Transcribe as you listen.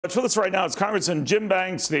But with us right now is Congressman Jim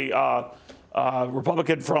Banks, the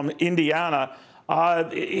Republican from Indiana.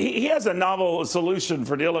 He has a novel solution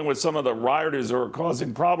for dealing with some of the rioters who are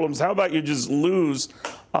causing problems. How about you just lose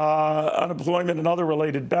unemployment and other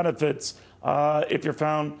related benefits if you're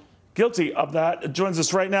found guilty of that? Joins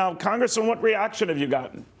us right now. Congressman, what reaction have you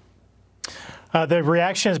gotten? The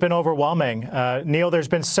reaction has been overwhelming. Neil, there's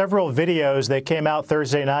been several videos that came out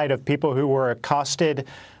Thursday night of people who were accosted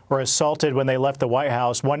or assaulted when they left the White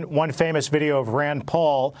House. One famous video of Rand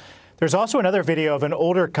Paul. There's also another video of an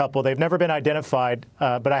older couple. They've never been identified,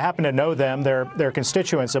 but I happen to know them. They're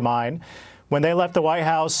constituents of mine. When they left the White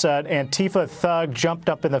House, an Antifa thug jumped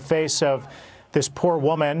up in the face of this poor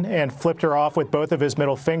woman and flipped her off with both of his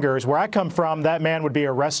middle fingers. Where I come from, that man would be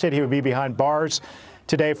arrested. He would be behind bars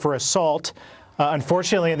today for assault.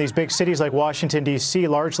 Unfortunately, in these big cities like Washington, D.C.,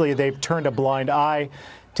 largely they've turned a blind eye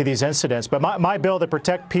to these incidents. But my bill, the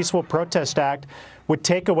Protect Peaceful Protest Act, would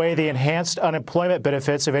take away the enhanced unemployment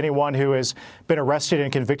benefits of anyone who has been arrested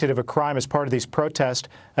and convicted of a crime as part of these protests.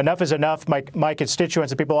 Enough is enough. My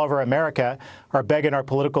constituents and people all over America are begging our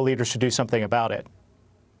political leaders to do something about it.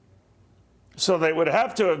 So they would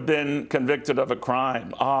have to have been convicted of a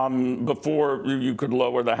crime before you could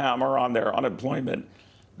lower the hammer on their unemployment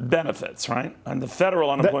benefits, right? And the federal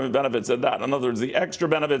unemployment benefits at that. In other words, the extra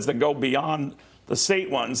benefits that go beyond the state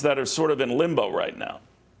ones that are sort of in limbo right now.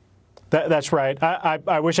 That's right.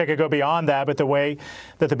 I wish I could go beyond that, but the way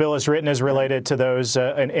that the bill is written is related to those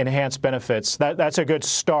enhanced benefits. That's a good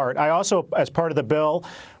start. I also, as part of the bill,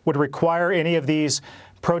 would require any of these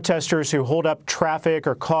protesters who hold up traffic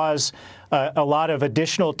or cause a lot of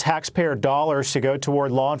additional taxpayer dollars to go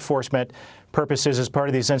toward law enforcement purposes as part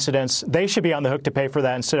of these incidents, they should be on the hook to pay for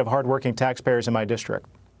that instead of hardworking taxpayers in my district.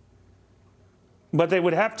 But they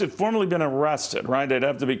would have to formally been arrested, right? They'd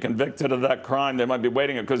have to be convicted of that crime. They might be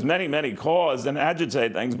waiting because many cause and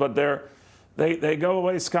agitate things, but they go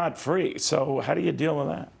away scot-free. So how do you deal with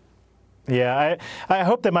that? Yeah, I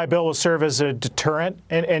hope that my bill will serve as a deterrent,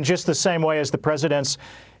 and just the same way as the president's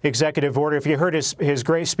executive order. If you heard his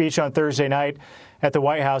great speech on Thursday night at the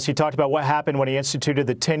White House, he talked about what happened when he instituted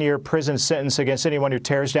the 10-year prison sentence against anyone who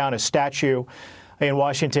tears down a statue in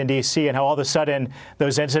Washington, D.C., and how all of a sudden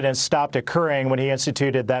those incidents stopped occurring when he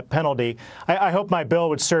instituted that penalty. I hope my bill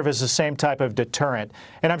would serve as the same type of deterrent.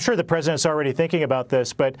 And I'm sure the president's already thinking about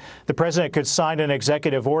this, but the president could sign an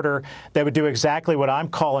executive order that would do exactly what I'm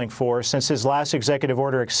calling for, since his last executive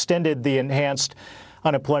order extended the enhanced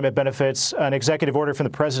unemployment benefits. An executive order from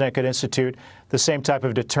the president could institute the same type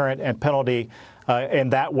of deterrent and penalty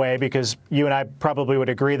in that way, because you and I probably would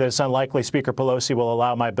agree that it's unlikely Speaker Pelosi will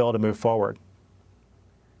allow my bill to move forward.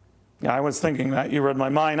 Yeah, I was thinking that. You read my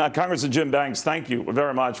mind. Congressman Jim Banks, thank you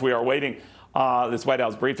very much. We are waiting this White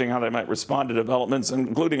House briefing, how they might respond to developments,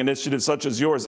 including initiatives such as yours.